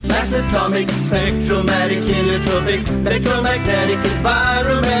Asatomic, spectromatic, heliotropic, electromagnetic,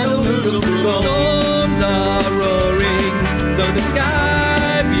 environmental, NoogaFloogal. Storms are roaring, though the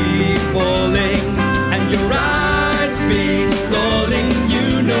sky be falling, and your ride's be stalling,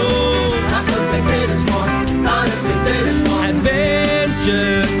 you know. Not so spectator sport, not a spectator sport.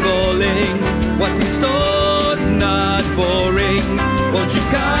 Adventure's calling, what's in store's not boring. Won't you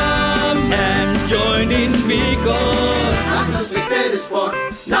come and join in because not no spectator sport,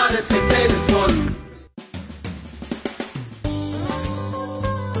 not a spectator sport.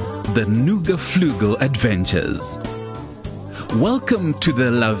 The NoogaFloogal Adventures. Welcome to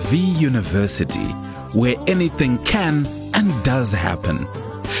the La Vie University, where anything can and does happen.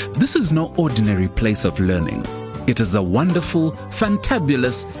 This is no ordinary place of learning. It is a wonderful,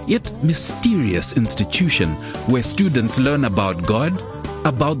 fantabulous, yet mysterious institution where students learn about God,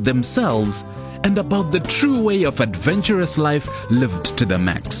 about themselves, and about the true way of adventurous life lived to the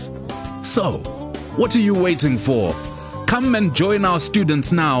max. So, what are you waiting for? Come and join our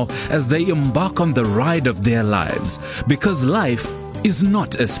students now as they embark on the ride of their lives, because life is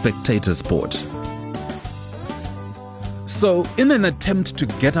not a spectator sport. So, in an attempt to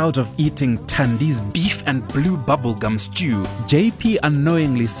get out of eating Tandi's beef and blue bubblegum stew, JP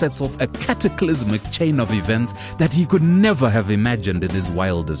unknowingly sets off a cataclysmic chain of events that he could never have imagined in his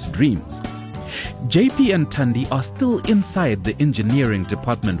wildest dreams. JP and Tandi are still inside the engineering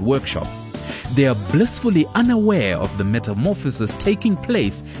department workshop. They are blissfully unaware of the metamorphosis taking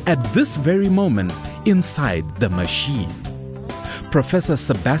place at this very moment inside the machine. Professor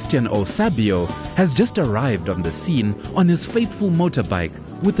Sebastian Osabio has just arrived on the scene on his faithful motorbike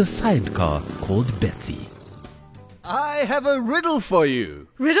with a sidecar called Betsy. I have a riddle for you.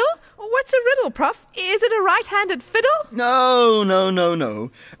 Riddle? What's a riddle, Prof? Is it a right-handed fiddle? No.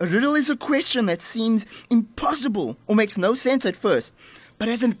 A riddle is a question that seems impossible or makes no sense at first, but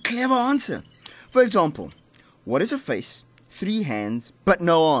has a clever answer. For example, what is a face, 3 hands, but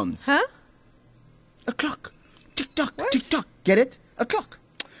no arms? Huh? A clock. Tick-tock, tick-tock. Get it? A clock.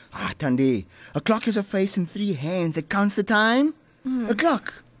 Tandi, a clock has a face and 3 hands that counts the time. A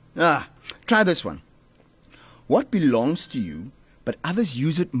clock. Try this one. What belongs to you, but others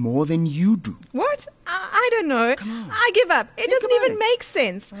use it more than you do? What? I don't know. Come on. I give up. It Think doesn't about even it. make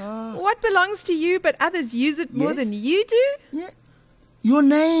sense. What belongs to you, but others use it more Yes. than you do? Yeah. Your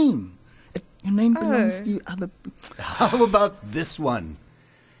name. Your name belongs to you. How about this one?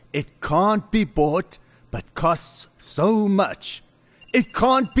 It can't be bought, but costs so much. It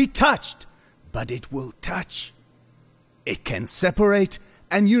can't be touched, but it will touch. It can separate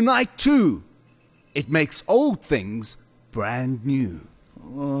and unite too. It makes old things brand new.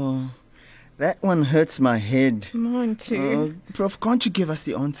 Oh, that one hurts my head. Mine too. Prof, can't you give us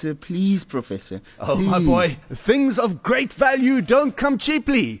the answer, please, Professor? Oh, my Please. boy, things of great value don't come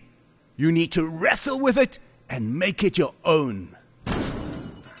cheaply. You need to wrestle with it and make it your own.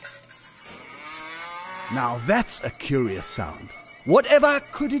 Now that's a curious sound. Whatever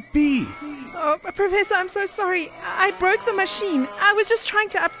could it be? Oh, Professor, I'm so sorry. I broke the machine. I was just trying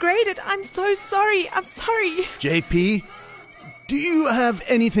to upgrade it. I'm so sorry. I'm sorry. JP, do you have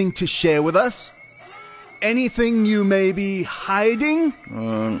anything to share with us? Anything you may be hiding?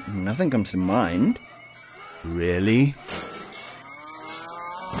 Nothing comes to mind. Really?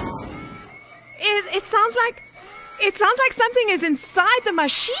 It sounds like something is inside the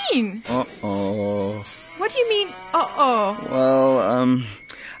machine. Uh-oh. What do you mean, uh-oh? Well,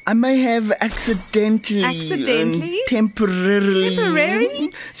 I may have accidentally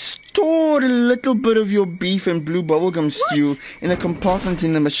temporarily stored a little bit of your beef and blue bubblegum stew in a compartment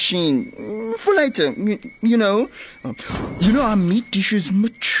in the machine for later. You know, our meat dishes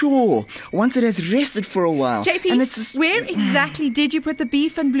mature once it has rested for a while. JP, and it's where exactly did you put the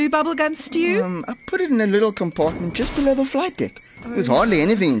beef and blue bubblegum stew? I put it in a little compartment just below the flight deck. There's hardly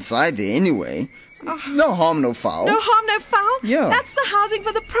anything inside there anyway. No harm, no foul. No harm, no foul? Yeah. That's the housing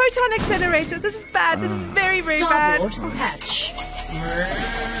for the proton accelerator. This is bad. This is very, very bad. Starboard hatch.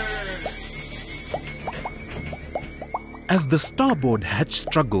 As the starboard hatch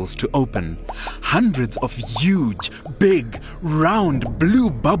struggles to open, hundreds of huge, big, round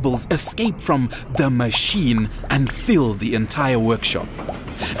blue bubbles escape from the machine and fill the entire workshop.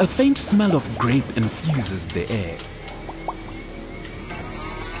 A faint smell of grape infuses the air.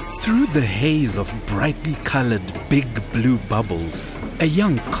 Through the haze of brightly colored big blue bubbles, a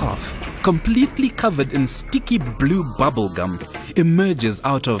young calf, completely covered in sticky blue bubblegum, emerges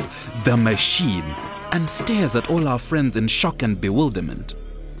out of the machine and stares at all our friends in shock and bewilderment.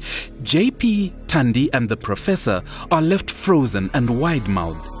 JP, Tandi, and the professor are left frozen and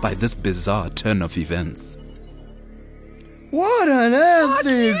wide-mouthed by this bizarre turn of events. What on earth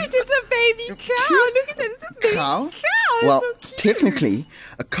is... Cute, it's a baby cow. Look at that, it's a baby cow. Well, It's so cute. technically,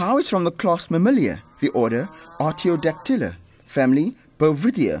 a cow is from the class Mammalia, the order Artiodactyla, family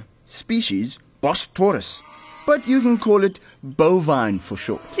Bovidia, species Bos taurus. But you can call it bovine for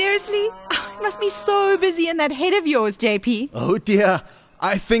short. Seriously? Oh, it must be so busy in that head of yours, JP. Oh dear,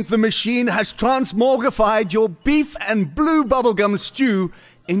 I think the machine has transmogrified your beef and blue bubblegum stew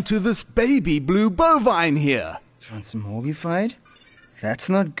into this baby blue bovine here. Transmogrified? That's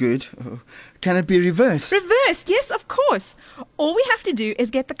not good. Can it be reversed? Reversed, yes, of course. All we have to do is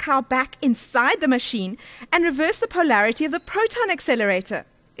get the cow back inside the machine and reverse the polarity of the proton accelerator.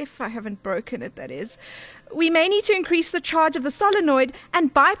 If I haven't broken it, that is. We may need to increase the charge of the solenoid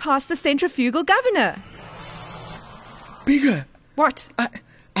and bypass the centrifugal governor. Bigger. What?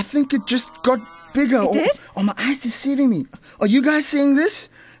 I think it just got bigger. It did? Oh, my eyes deceiving me. Are you guys seeing this?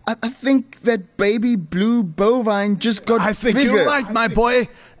 I think that baby blue bovine just got I think bigger. you're right, my boy.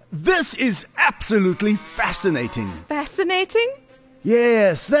 This is absolutely fascinating. Fascinating?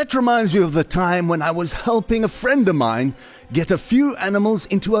 Yes, that reminds me of the time when I was helping a friend of mine get a few animals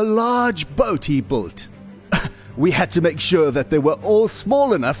into a large boat he built. We had to make sure that they were all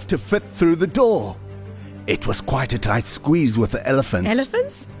small enough to fit through the door. It was quite a tight squeeze with the elephants.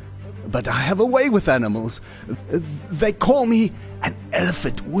 Elephants? But I have a way with animals. They call me an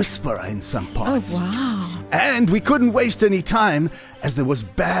elephant whisperer in some parts. Oh, wow. And we couldn't waste any time as there was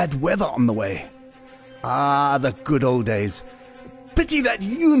bad weather on the way. Ah, the good old days. Pity that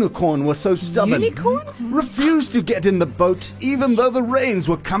unicorn was so stubborn. Unicorn? Refused to get in the boat even though the rains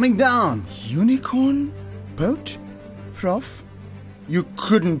were coming down. Unicorn boat? Prof? You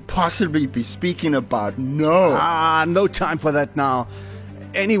couldn't possibly be speaking about no. Ah, no time for that now.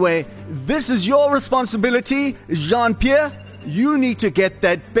 Anyway, this is your responsibility, Jean-Pierre. You need to get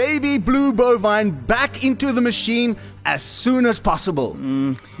that baby blue bovine back into the machine as soon as possible.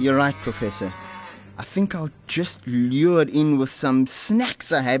 You're right, Professor. I think I'll just lure it in with some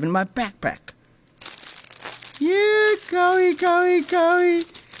snacks I have in my backpack. Yeah, Cowie.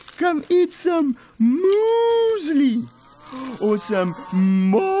 Come eat some muesli. Or some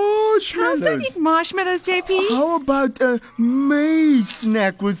marshmallows. Cows don't eat marshmallows, JP. How about a maize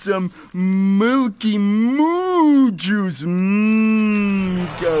snack with some milky moo juice?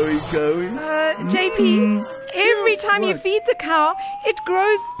 Cowie. JP, every time you What? feed the cow, it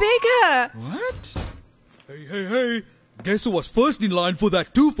grows bigger. What? Hey. Guess who was first in line for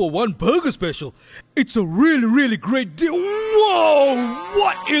that 2-for-1 burger special? It's a really great deal. Whoa!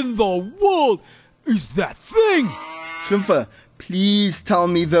 What in the world is that thing? Shrimper, please tell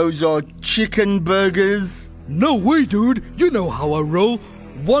me those are chicken burgers. No way, dude. You know how I roll.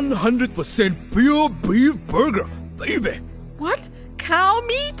 100% pure beef burger, baby. What? Cow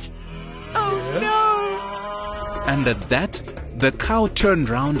meat? Oh, no. And at that, the cow turned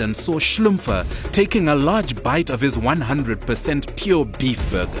round and saw Schlumpfer taking a large bite of his 100% pure beef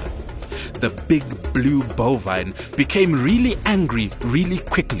burger. The big blue bovine became really angry really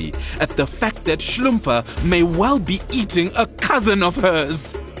quickly at the fact that Schlumpfer may well be eating a cousin of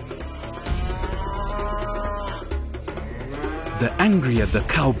hers. The angrier the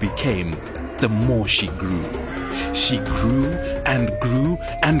cow became, the more she grew. She grew and grew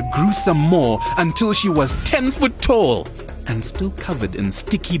and grew some more until she was 10 foot tall and still covered in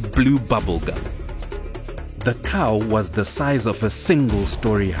sticky blue bubblegum. The cow was the size of a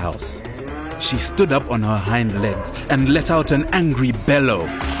single-story house. She stood up on her hind legs and let out an angry bellow.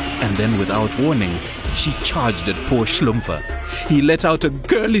 And then, without warning, she charged at poor Schlumpfer. He let out a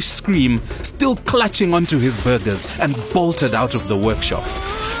girlish scream, still clutching onto his burgers, and bolted out of the workshop.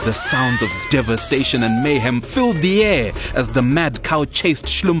 The sounds of devastation and mayhem filled the air as the mad cow chased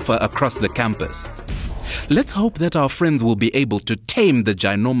Schlumpfer across the campus. Let's hope that our friends will be able to tame the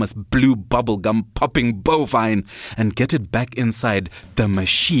ginormous blue bubblegum popping bovine and get it back inside the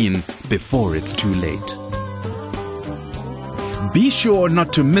machine before it's too late. Be sure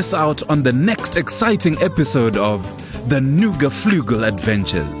not to miss out on the next exciting episode of the NoogaFloogal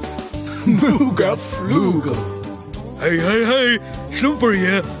Adventures. NoogaFloogal. Hey, Schlumpfer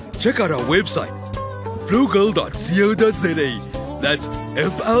here. Check out our website, floogal.co.za. That's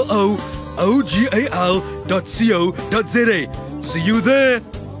FLOOGAL.co.za. See you there.